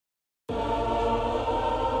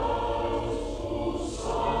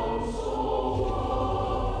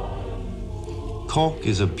Cork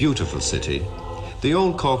is a beautiful city. The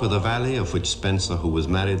old Cork of the Valley, of which Spenser, who was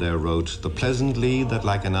married there, wrote, "The pleasant lea that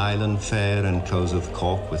like an island fair encloseth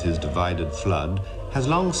Cork with his divided flood, has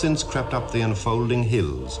long since crept up the enfolding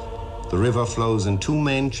hills. The river flows in two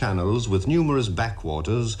main channels with numerous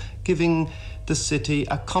backwaters, giving the city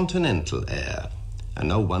a continental air." And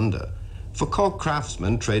no wonder, for Cork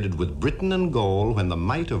craftsmen traded with Britain and Gaul when the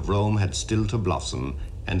might of Rome had still to blossom,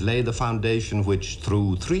 and lay the foundation which,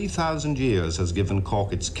 through 3,000 years, has given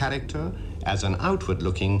Cork its character as an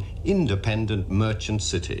outward-looking, independent merchant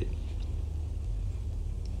city.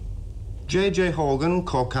 J.J. Horgan,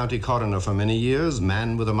 Cork County Coroner for many years,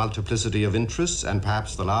 man with a multiplicity of interests, and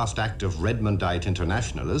perhaps the last active Redmondite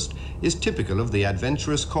internationalist, is typical of the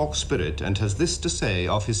adventurous Cork spirit and has this to say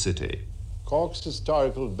of his city. Cork's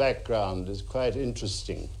historical background is quite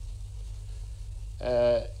interesting.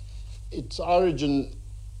 Its origin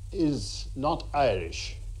is not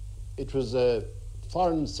Irish. It was a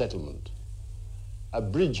foreign settlement, a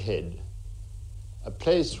bridgehead, a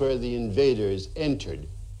place where the invaders entered.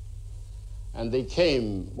 And they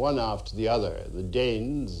came one after the other, the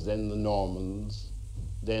Danes, then the Normans,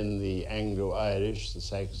 then the Anglo-Irish, the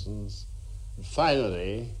Saxons. And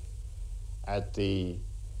finally, at the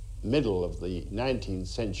middle of the 19th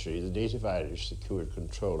century, the native Irish secured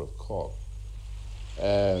control of Cork.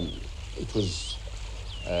 It was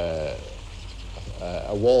a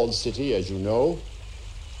walled city, as you know,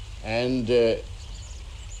 and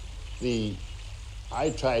I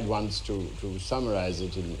tried once to summarize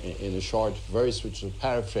it in a short verse, which is a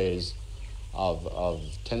paraphrase of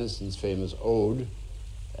Tennyson's famous ode,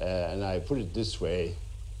 and I put it this way: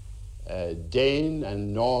 Dane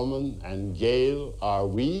and Norman and Gael are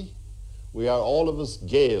we are all of us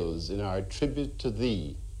Gaels in our tribute to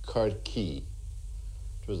thee, Corcaigh.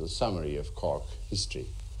 It was a summary of Cork history.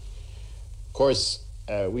 Of course,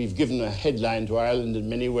 we've given a headline to Ireland in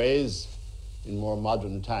many ways. In more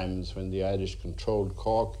modern times, when the Irish controlled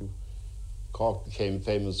Cork, Cork became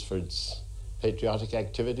famous for its patriotic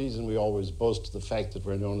activities, and we always boast the fact that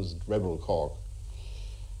we're known as Rebel Cork.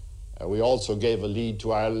 We also gave a lead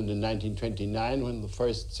to Ireland in 1929 when the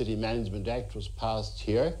first City Management Act was passed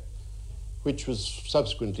here, which was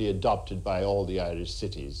subsequently adopted by all the Irish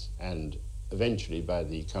cities and eventually by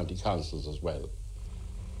the county councils as well.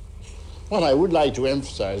 What I would like to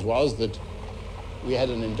emphasize was that we had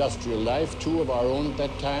an industrial life, too, of our own at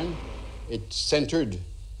that time. It centered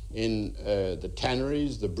in the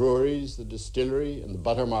tanneries, the breweries, the distillery, and the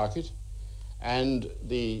butter market, and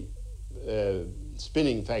the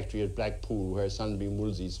spinning factory at Blackpool, where Sunbeam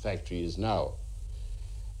Woolsey's factory is now.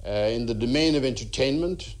 In the domain of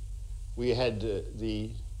entertainment, we had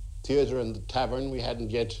the theatre and the tavern. We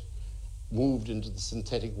hadn't yet moved into the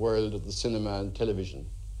synthetic world of the cinema and television.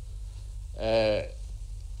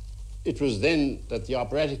 It was then that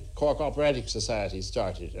the Cork Operatic Society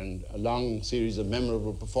started, and a long series of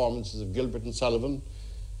memorable performances of Gilbert and Sullivan,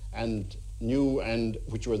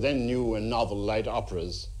 which were then new and novel light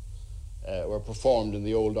operas, were performed in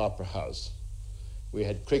the old Opera House. We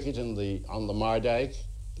had cricket on the Mardyke,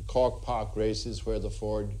 the Cork Park races where the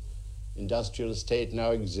Ford Industrial Estate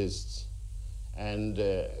now exists, and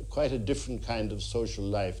quite a different kind of social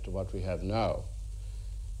life to what we have now.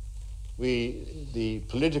 The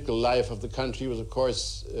political life of the country was, of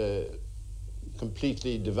course,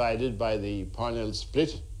 completely divided by the Parnell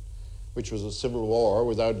Split, which was a civil war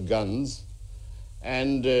without guns,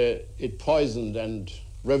 and it poisoned and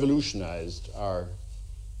revolutionized our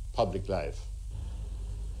public life.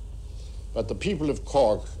 But the people of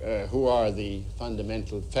Cork, who are the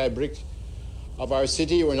fundamental fabric of our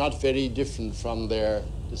city, were not very different from their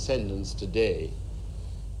descendants today.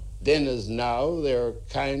 Then as now, they're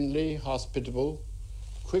kindly, hospitable,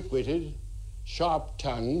 quick-witted,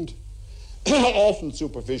 sharp-tongued, often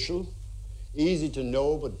superficial, easy to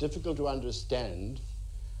know but difficult to understand,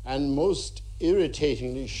 and most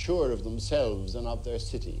irritatingly sure of themselves and of their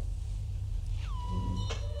city.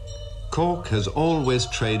 Cork has always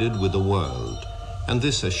traded with the world, and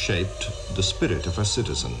this has shaped the spirit of her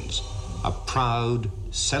citizens, a proud,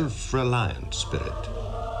 self-reliant spirit.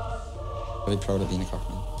 Very proud of being a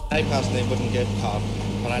Corkman. I personally wouldn't give Cork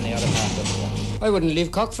for any other part of the world. I wouldn't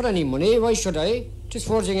leave Cork for any money. Why should I? Just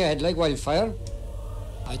forging ahead like wildfire.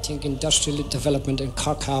 I think industrial development in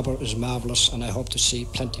Cork Harbour is marvellous, and I hope to see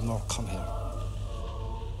plenty more come here.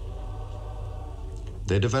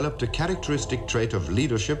 They developed a characteristic trait of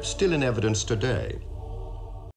leadership still in evidence today.